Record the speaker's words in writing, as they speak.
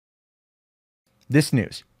this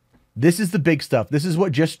news. This is the big stuff. This is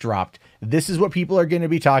what just dropped. This is what people are going to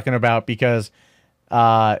be talking about because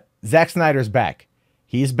Zack Snyder's back.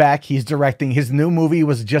 He's back. He's directing. His new movie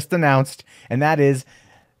was just announced, and that is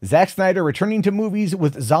Zack Snyder returning to movies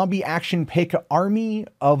with zombie action pick Army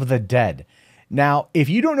of the Dead. Now, if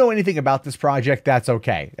you don't know anything about this project, that's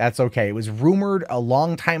okay. That's okay. It was rumored a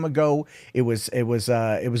long time ago. It was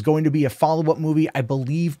going to be a follow-up movie, I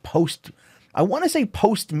believe, I want to say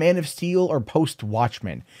post Man of Steel or post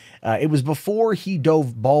Watchmen. It was before he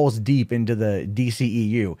dove balls deep into the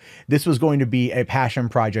DCEU. This was going to be a passion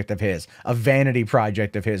project of his, a vanity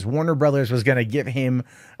project of his. Warner Brothers was going to give him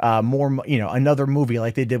another movie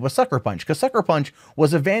like they did with Sucker Punch, because Sucker Punch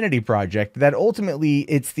was a vanity project that ultimately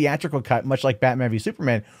its theatrical cut, much like Batman v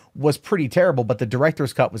Superman, was pretty terrible, but the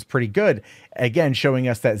director's cut was pretty good. Again, showing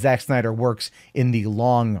us that Zack Snyder works in the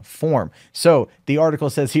long form. So the article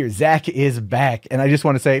says here, Zack is back. And I just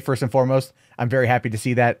want to say, first and foremost, I'm very happy to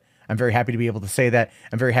see that. I'm very happy to be able to say that.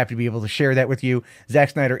 I'm very happy to be able to share that with you. Zack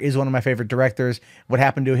Snyder is one of my favorite directors. What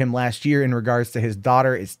happened to him last year in regards to his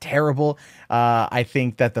daughter is terrible. I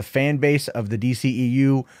think that the fan base of the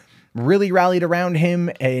DCEU really rallied around him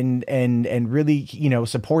and really,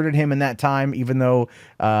 supported him in that time, even though,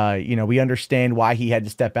 we understand why he had to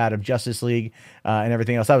step out of Justice League and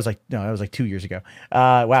everything else. That was like 2 years ago.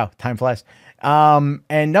 Wow, time flies.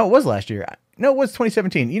 And no, it was last year. No, it was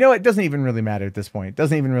 2017. It doesn't even really matter at this point. It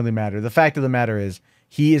doesn't even really matter. The fact of the matter is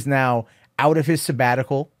he is now out of his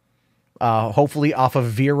sabbatical, hopefully off of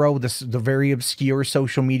Vero, the very obscure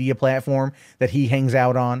social media platform that he hangs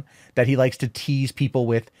out on, that he likes to tease people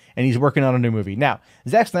with, and he's working on a new movie. Now,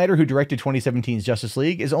 Zack Snyder, who directed 2017's Justice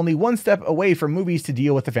League, is only one step away from movies to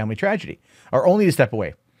deal with the family tragedy, or only a step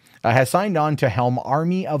away. Has signed on to helm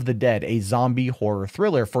Army of the Dead, a zombie horror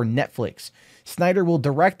thriller for Netflix. Snyder will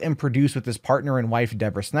direct and produce with his partner and wife,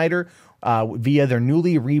 Deborah Snyder, via their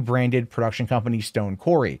newly rebranded production company, Stone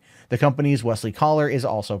Quarry. The company's Wesley Collar is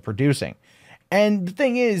also producing. And the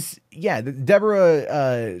thing is, yeah,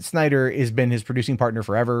 Deborah Snyder has been his producing partner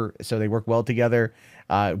forever, so they work well together.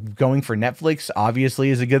 Going for Netflix obviously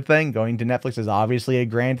is a good thing. Going to Netflix is obviously a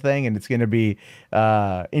grand thing, and it's going to be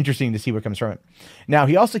interesting to see what comes from it. Now,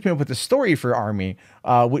 he also came up with a story for Army,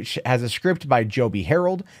 which has a script by Joby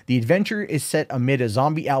Harold. The adventure is set amid a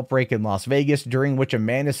zombie outbreak in Las Vegas, during which a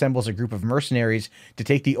man assembles a group of mercenaries to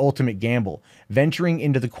take the ultimate gamble, venturing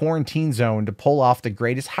into the quarantine zone to pull off the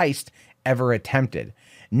greatest heist ever attempted.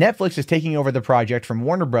 Netflix is taking over the project from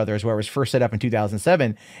Warner Brothers, where it was first set up in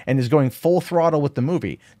 2007, and is going full throttle with the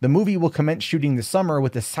movie. The movie will commence shooting this summer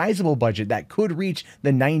with a sizable budget that could reach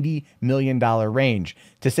the $90 million range.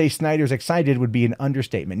 To say Snyder's excited would be an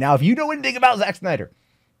understatement. Now, if you know anything about Zack Snyder,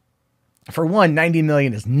 for one, $90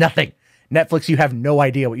 million is nothing. Netflix, you have no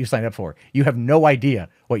idea what you signed up for. You have no idea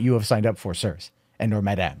what you have signed up for, sirs and or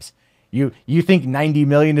madams. You think 90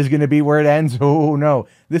 million is going to be where it ends? Oh no,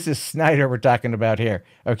 this is Snyder we're talking about here.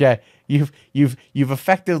 Okay, you've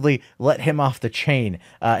effectively let him off the chain.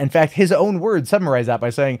 In fact, his own words summarize that by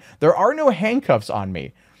saying, "There are no handcuffs on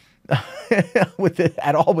me." with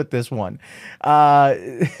this one. That's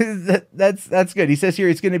good. He says here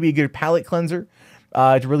it's going to be a good palate cleanser.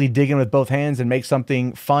 To really dig in with both hands and make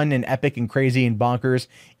something fun and epic and crazy and bonkers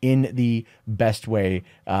in the best way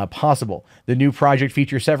possible. The new project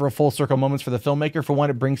features several full circle moments for the filmmaker. For one,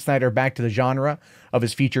 it brings Snyder back to the genre of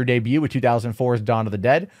his feature debut with 2004's Dawn of the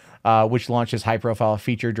Dead, which launched his high-profile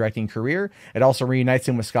feature directing career. It also reunites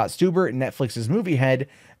him with Scott Stuber, Netflix's movie head,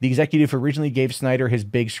 the executive who originally gave Snyder his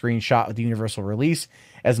big screen shot with the Universal release.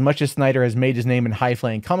 As much as Snyder has made his name in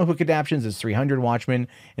high-flying comic book adaptations as 300, Watchmen,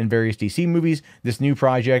 and various DC movies, this new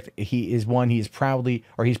project, he's proud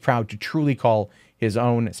to truly call his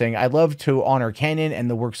own, saying, "I love to honor canon and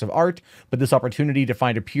the works of art, but this opportunity to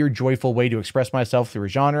find a pure, joyful way to express myself through a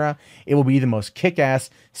genre, it will be the most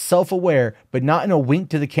kick-ass, self-aware, but not in a wink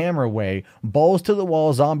to the camera way,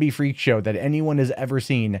 balls-to-the-wall zombie freak show that anyone has ever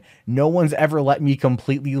seen. No one's ever let me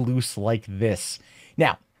completely loose like this."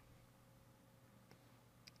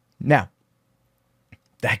 Now,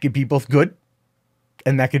 that could be both good,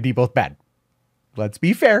 and that could be both bad. Let's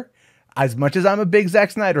be fair. As much as I'm a big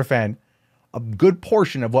Zack Snyder fan, a good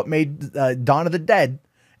portion of what made Dawn of the Dead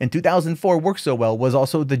in 2004 work so well was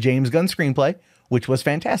also the James Gunn screenplay, which was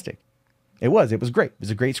fantastic. It was great. It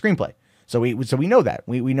was a great screenplay. So we know that.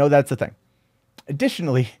 We know that's the thing.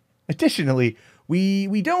 Additionally,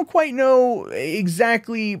 we don't quite know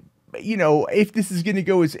exactly, if this is going to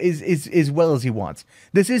go as well as he wants.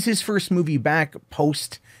 This is his first movie back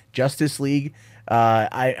post Justice League.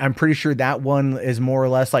 I'm pretty sure that one is more or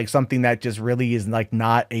less like something that just really is like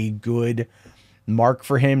not a good mark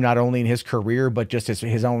for him, not only in his career, but just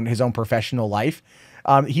his own professional life.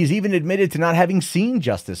 He's even admitted to not having seen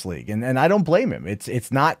Justice League, and I don't blame him.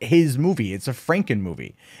 It's not his movie. It's a Franken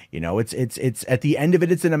movie. You know, it's at the end of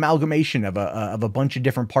it, it's an amalgamation of a bunch of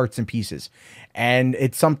different parts and pieces, and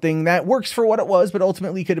it's something that works for what it was, but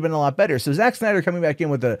ultimately could have been a lot better. So Zack Snyder coming back in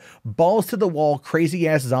with a balls to the wall, crazy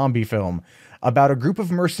ass zombie film about a group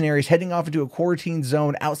of mercenaries heading off into a quarantine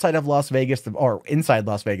zone outside of Las Vegas, or inside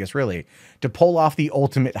Las Vegas, really, to pull off the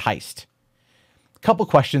ultimate heist. Couple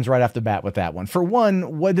questions right off the bat with that one. For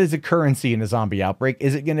one, what is the currency in a zombie outbreak?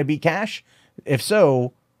 Is it going to be cash? If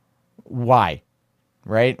so, why?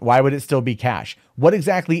 Right? Why would it still be cash? What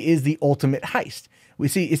exactly is the ultimate heist? We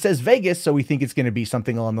see it says Vegas, so we think it's going to be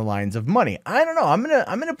something along the lines of money. I don't know.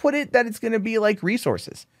 I'm gonna put it that it's going to be like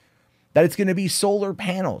resources, that it's going to be solar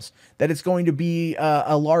panels, that it's going to be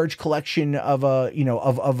a large collection of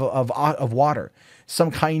of water,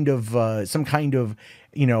 some kind of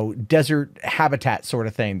desert habitat sort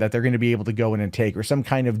of thing that they're going to be able to go in and take, or some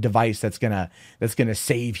kind of device that's gonna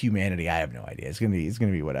save humanity. I have no idea. It's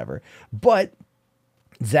gonna be whatever. But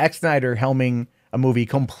Zack Snyder helming a movie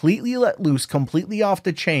completely let loose, completely off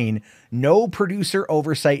the chain, no producer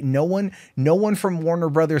oversight, no one from Warner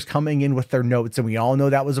Brothers coming in with their notes, and we all know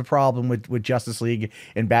that was a problem with Justice League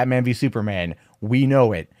and Batman v Superman. We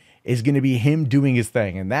know it is going to be him doing his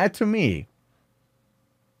thing, and that to me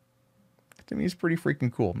is pretty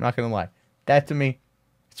freaking cool. I'm not gonna lie. That to me,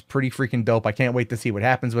 it's pretty freaking dope. I can't wait to see what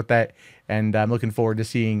happens with that, and I'm looking forward to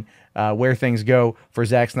seeing where things go for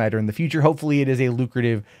Zack Snyder in the future. Hopefully it is a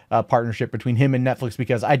lucrative partnership between him and Netflix,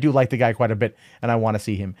 because I do like the guy quite a bit, and I want to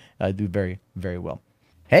see him do very, very well.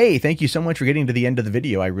 Hey, thank you so much for getting to the end of the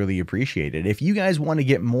video. I really appreciate it. If you guys want to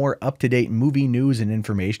get more up-to-date movie news and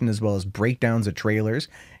information, as well as breakdowns of trailers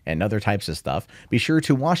and other types of stuff, be sure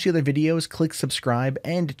to watch the other videos, click subscribe,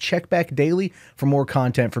 and check back daily for more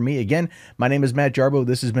content from me. Again, my name is Matt Jarbo.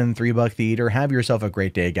 This has been $3 Theater. Have yourself a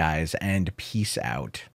great day, guys, and peace out.